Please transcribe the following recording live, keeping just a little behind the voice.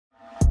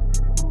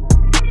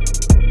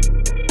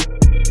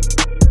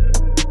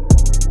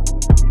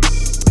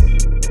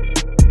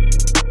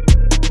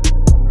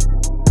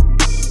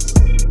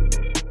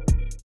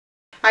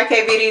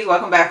K Beauties,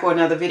 welcome back for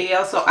another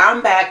video. So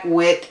I'm back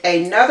with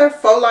another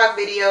faux lock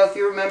video. If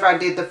you remember, I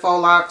did the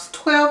faux locks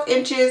 12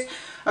 inches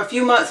a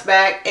few months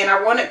back, and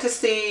I wanted to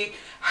see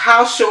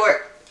how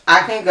short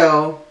I can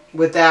go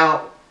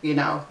without, you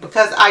know,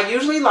 because I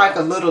usually like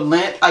a little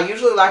length. I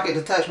usually like it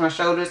to touch my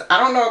shoulders. I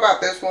don't know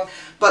about this one,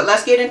 but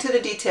let's get into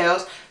the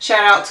details.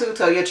 Shout out to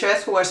Toyotress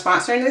for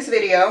sponsoring this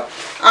video.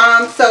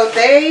 So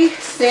they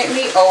sent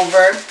me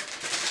over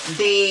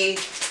the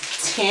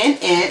 10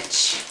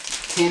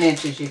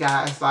 inches, you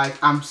guys. Like,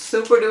 I'm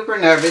super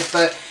duper nervous,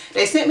 but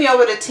they sent me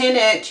over the 10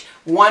 inch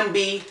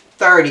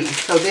 1B30.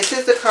 So this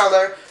is the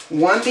color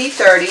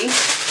 1B30.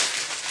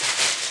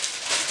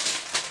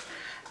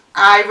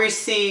 I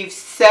received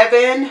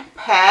 7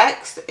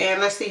 packs, and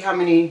let's see how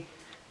many.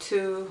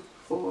 2,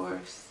 4,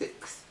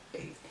 6,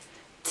 8,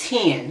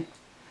 10.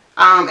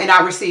 And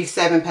I received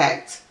 7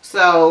 packs,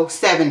 so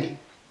 70.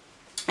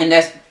 And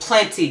that's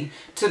plenty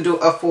to do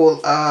a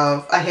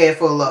head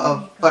full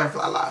of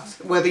butterfly locks,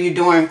 whether you're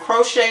doing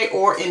crochet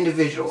or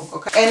individual.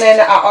 Okay. And then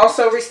I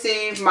also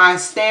received my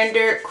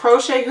standard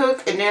crochet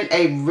hook, and then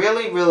a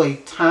really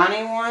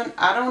tiny one.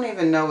 I don't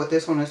even know what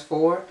this one is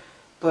for,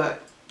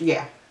 but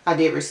yeah, I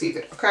did receive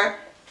it. Okay.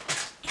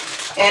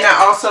 And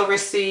I also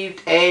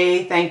received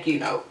a thank you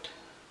note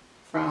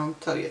from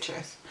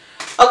Toyotress.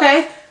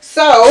 Okay,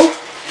 so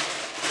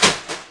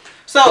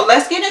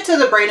let's get into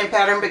the braiding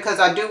pattern, because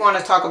I do want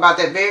to talk about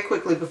that very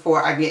quickly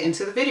before I get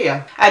into the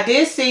video. I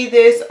did see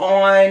this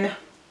on, I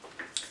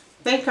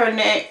think her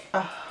name,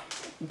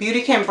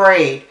 Beauty Can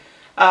Braid.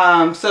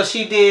 So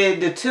she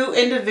did the 2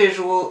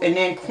 individual and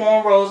then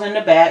cornrows in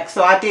the back.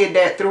 So I did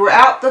that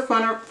throughout the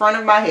front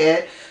of my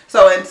head.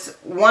 So in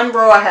one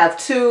row I have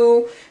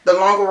 2, the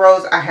longer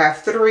rows I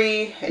have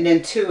 3, and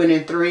then 2 and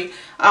then 3.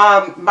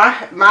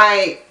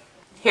 My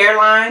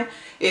hairline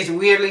is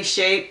weirdly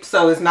shaped,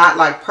 so it's not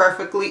like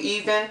perfectly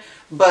even,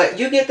 but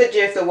you get the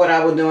gist of what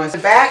I was doing. The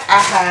back I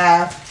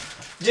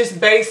have just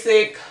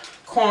basic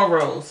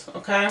cornrows.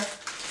 Okay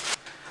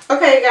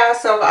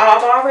guys, so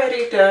I've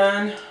already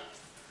done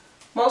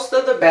most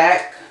of the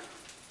back.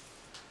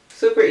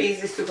 Super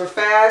easy, super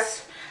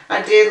fast.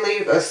 I did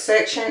leave a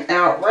section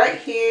out right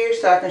here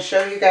so I can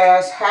show you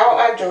guys how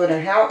I do it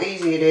and how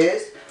easy it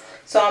is.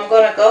 So I'm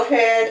going to go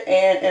ahead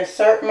and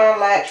insert my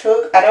latch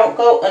hook. I don't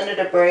go under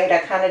the braid. I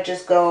kind of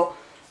just go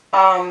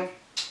on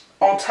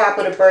top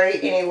of the braid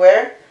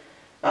anywhere.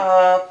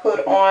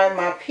 Put on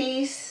my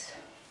piece.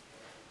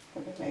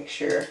 Let me make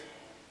sure.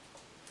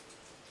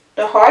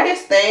 The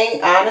hardest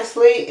thing,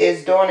 honestly,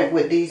 is doing it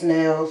with these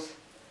nails.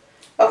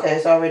 Okay,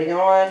 it's already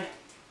on.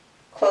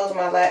 Close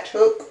my latch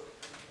hook.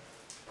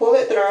 Pull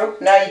it through.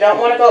 Now you don't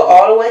want to go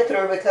all the way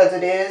through because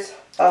it is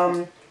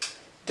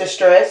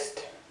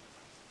distressed.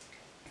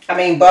 I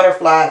mean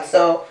butterfly.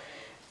 So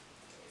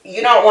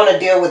you don't want to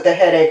deal with the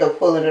headache of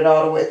pulling it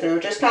all the way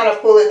through. Just kind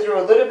of pull it through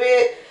a little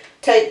bit.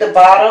 Take the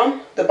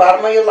bottom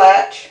of your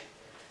latch.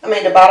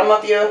 The bottom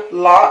of your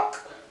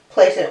lock.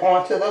 Place it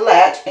onto the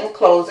latch and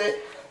close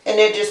it. And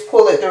then just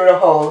pull it through the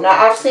hole. Now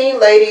I've seen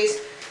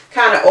ladies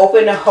kind of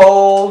open the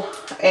hole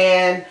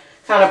and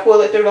kind of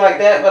pull it through like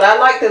that, but I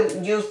like to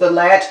use the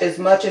latch as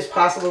much as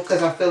possible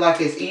because I feel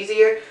like it's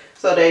easier.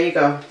 So there you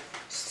go.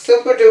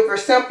 Super duper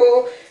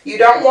simple. You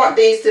don't want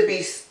these to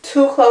be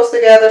too close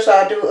together, so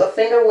I do a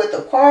finger width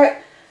apart.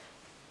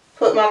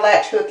 Put my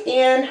latch hook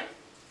in.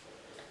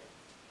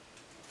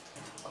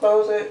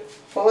 Close it.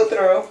 Pull it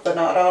through, but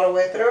not all the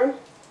way through.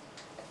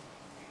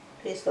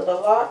 Piece of the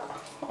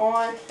lock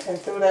on and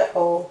through that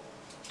hole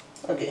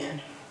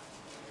again.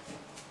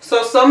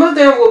 So some of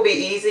them will be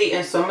easy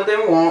and some of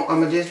them won't. I'm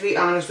going to just be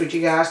honest with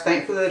you guys.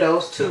 Thankfully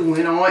those 2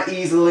 went on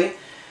easily.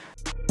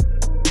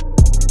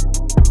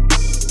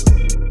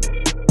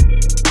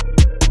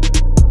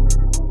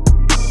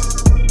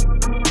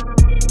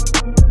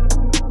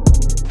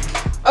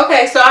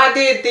 Okay, so I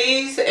did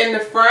these in the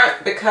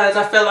front because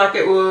I feel like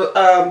it will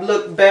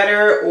look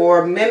better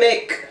or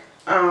mimic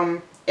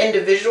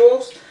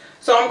individuals.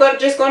 So I'm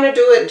just going to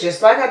do it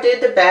just like I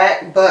did the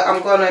back, but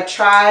I'm going to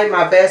try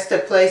my best to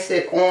place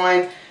it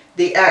on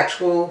the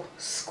actual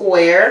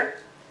square,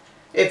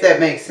 if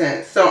that makes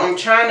sense. So I'm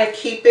trying to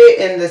keep it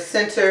in the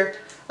center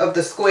of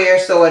the square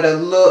so it'll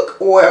look,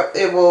 or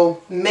it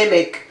will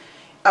mimic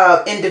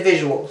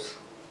individuals.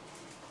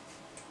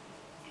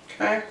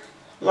 Okay,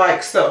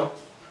 like so.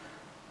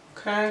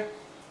 Okay,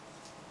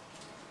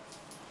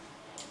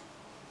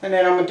 and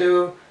then I'm gonna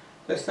do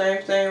the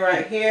same thing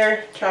right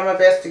here. Try my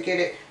best to get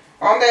it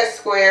on that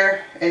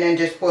square and then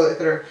just pull it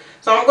through.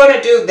 So I'm going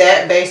to do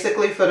that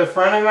basically for the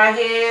front of my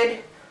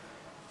head,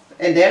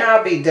 and then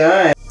I'll be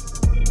done.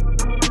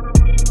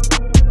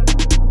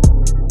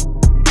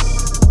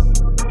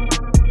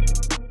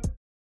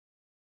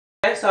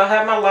 Okay, so I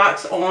have my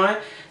locks on.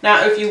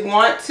 Now if you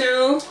want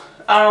to,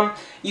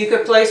 you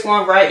could place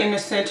one right in the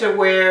center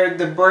where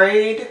the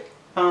braid,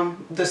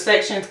 the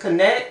sections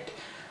connect.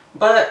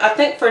 But I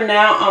think for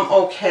now I'm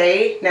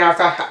okay. Now if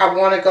I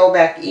want to go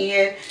back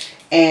in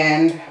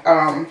and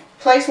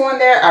place one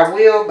there, I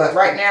will, but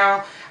right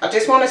now I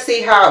just want to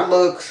see how it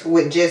looks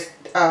with just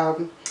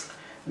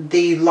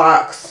the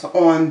locks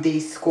on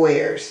these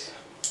squares.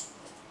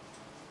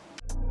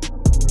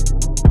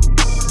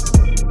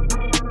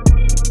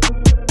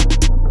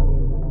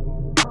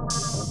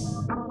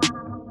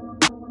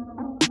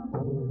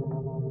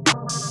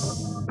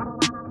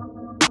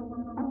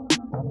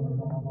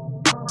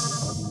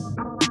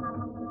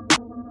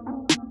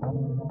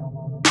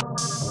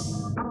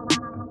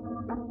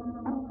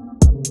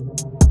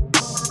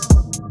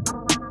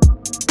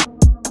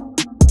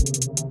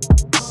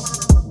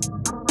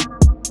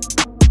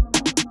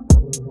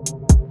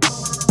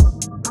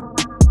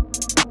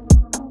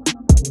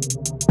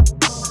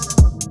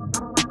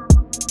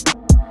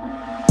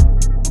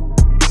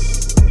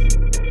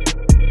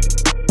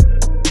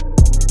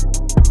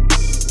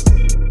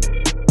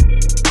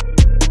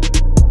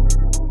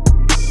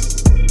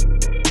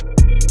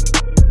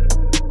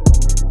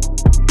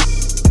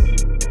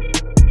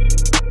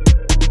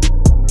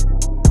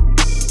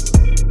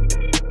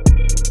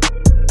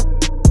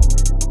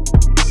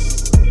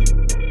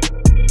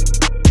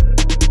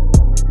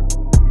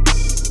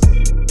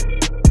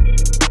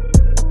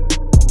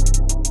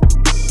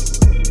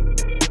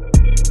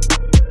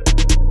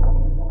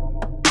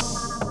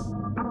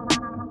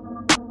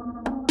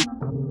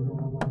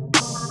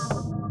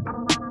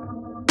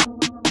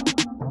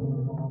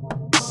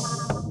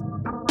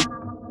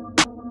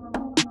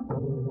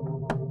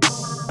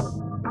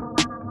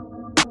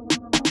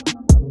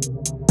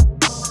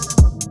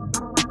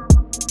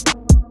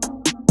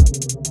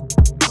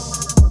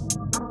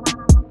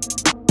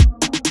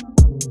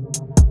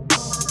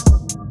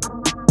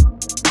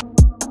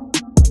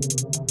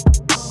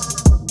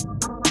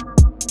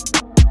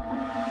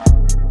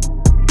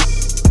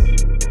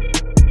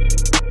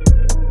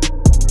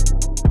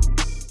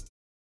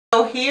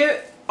 So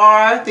here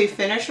are the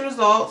finished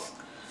results.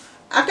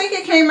 I think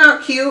it came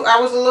out cute. I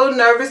was a little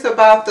nervous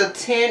about the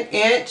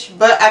 10-inch,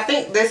 but I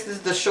think this is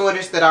the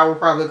shortest that I would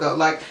probably go.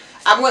 Like,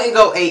 I wouldn't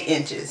go 8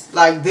 inches.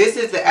 Like, this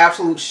is the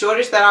absolute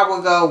shortest that I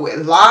would go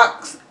with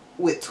locks,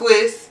 with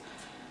twists.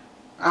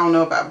 I don't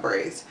know about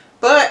braids,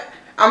 but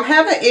I'm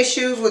having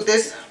issues with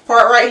this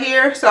part right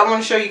here, so I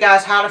want to show you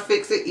guys how to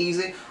fix it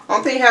easy.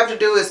 Only thing you have to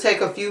do is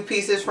take a few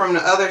pieces from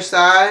the other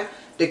side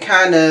to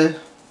kind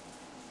of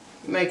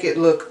make it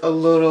look a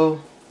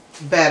little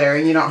better,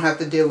 and you don't have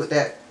to deal with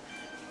that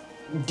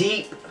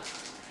deep,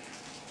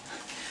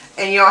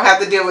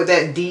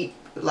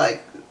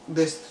 like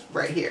this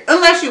right here,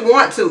 unless you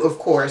want to, of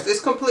course.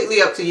 It's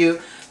completely up to you,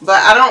 but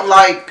I don't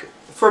like,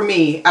 for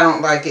me, I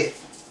don't like it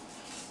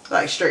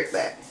like straight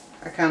back.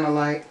 I kind of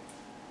like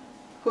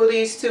pull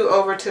these two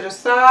over to the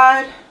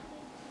side.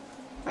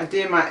 I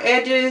did my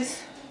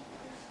edges,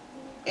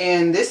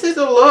 and this is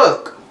a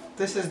look.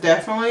 This is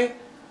definitely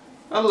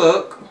a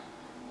look.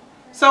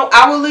 So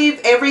I will leave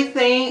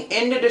everything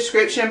in the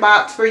description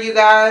box for you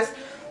guys.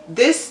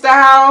 This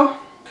style,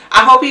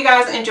 I hope you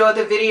guys enjoyed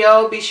the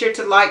video. Be sure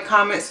to like,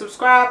 comment,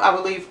 subscribe. I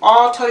will leave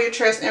all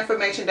Toyotress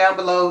information down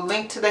below,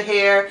 link to the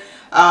hair,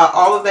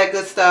 all of that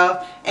good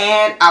stuff.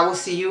 And I will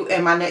see you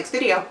in my next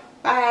video.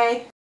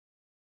 Bye.